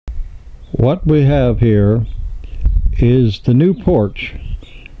What we have here is the new porch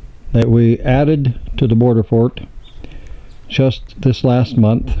that we added to the border fort just this last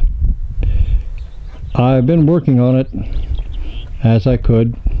month. I've been working on it as I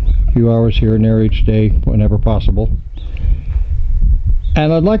could, a few hours here and there each day whenever possible,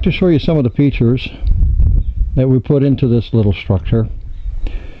 and I'd like to show you some of the features that we put into this little structure.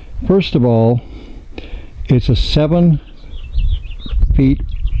 First of all, it's a 7 feet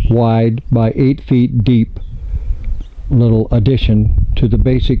wide by 8 feet deep little addition to the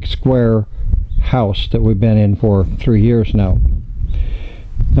basic square house that we've been in for 3 years now.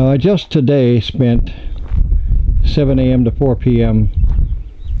 Now, I just today spent 7 a.m. to 4 p.m.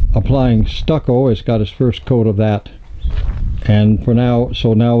 applying stucco. It's got its first coat of that, and for now,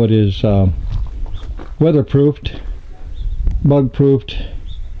 so now it is weatherproofed, bug-proofed,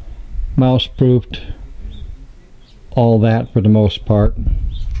 mouse-proofed, all that for the most part.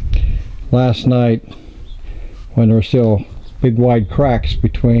 Last night, when there were still big wide cracks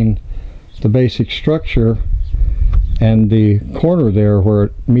between the basic structure and the corner there where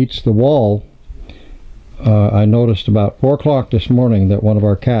it meets the wall, I noticed about 4 o'clock this morning that one of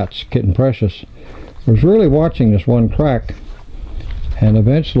our cats, Kitten Precious, was really watching this one crack, and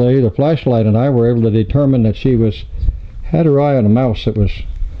eventually the flashlight and I were able to determine that she had her eye on a mouse that was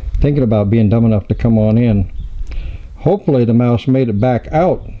thinking about being dumb enough to come on in. Hopefully the mouse made it back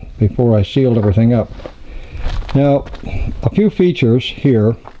out before I sealed everything up. Now, a few features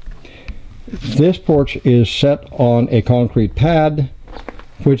here. This porch is set on a concrete pad,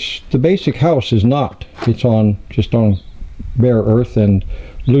 which the basic house is not. It's just on bare earth and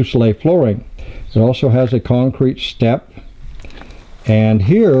loose lay flooring. It also has a concrete step, and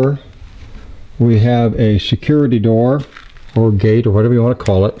here we have a security door or gate or whatever you want to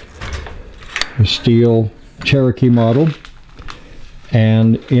call it, a steel Cherokee model,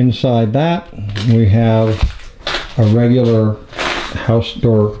 and inside that we have a regular house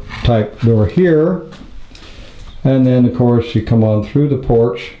door type door here, and then of course you come on through the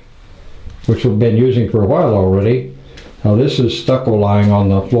porch, which we've been using for a while already. Now this is stucco lying on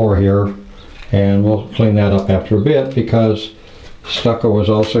the floor here, and we'll clean that up after a bit because stucco is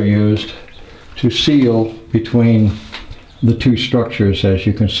also used to seal between the two structures. As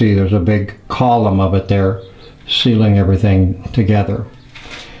you can see, there's a big column of it there sealing everything together.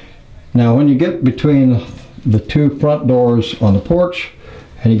 Now when you get between the two front doors on the porch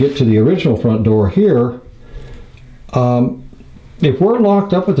and you get to the original front door here, if we're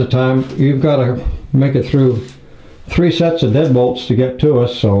locked up at the time, you've got to make it through 3 sets of deadbolts to get to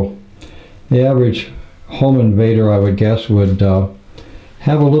us, so the average home invader, I would guess, would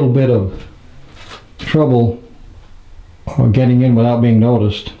have a little bit of trouble getting in without being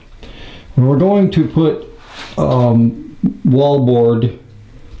noticed. We're going to put wallboard,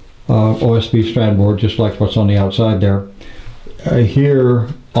 OSB strand board, just like what's on the outside there, here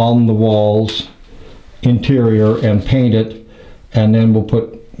on the walls, interior, and paint it, and then we'll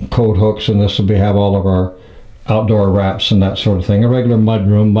put coat hooks, and this will have all of our outdoor wraps and that sort of thing. A regular mud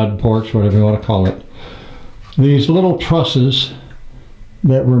room, mud porch, whatever you want to call it. These little trusses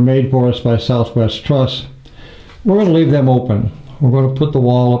that were made for us by Southwest Truss, we're going to leave them open. We're going to put the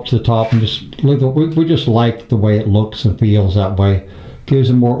wall up to the top and just leave them. We just like the way it looks and feels that way. Gives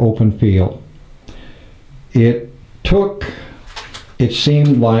a more open feel. It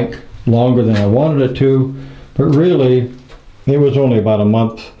seemed like longer than I wanted it to, but really it was only about a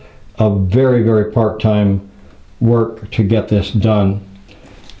month of very, very part-time work to get this done.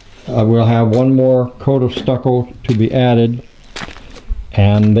 We'll have one more coat of stucco to be added,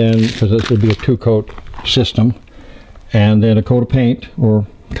 and then, because this will be a 2-coat system, and then a coat of paint, or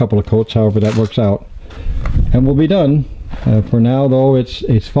a couple of coats, however that works out, and we'll be done. For now though,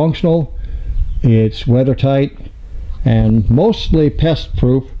 it's functional, it's weather tight, and mostly pest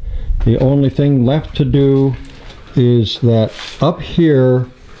proof. The only thing left to do is that up here,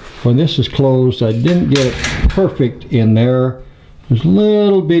 when this is closed, I didn't get it perfect in there. There's a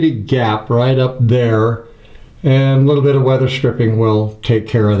little bitty gap right up there, and a little bit of weather stripping will take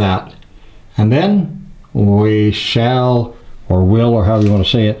care of that. And then we shall, or will, or however you want to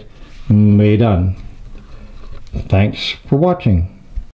say it, be done. Thanks for watching.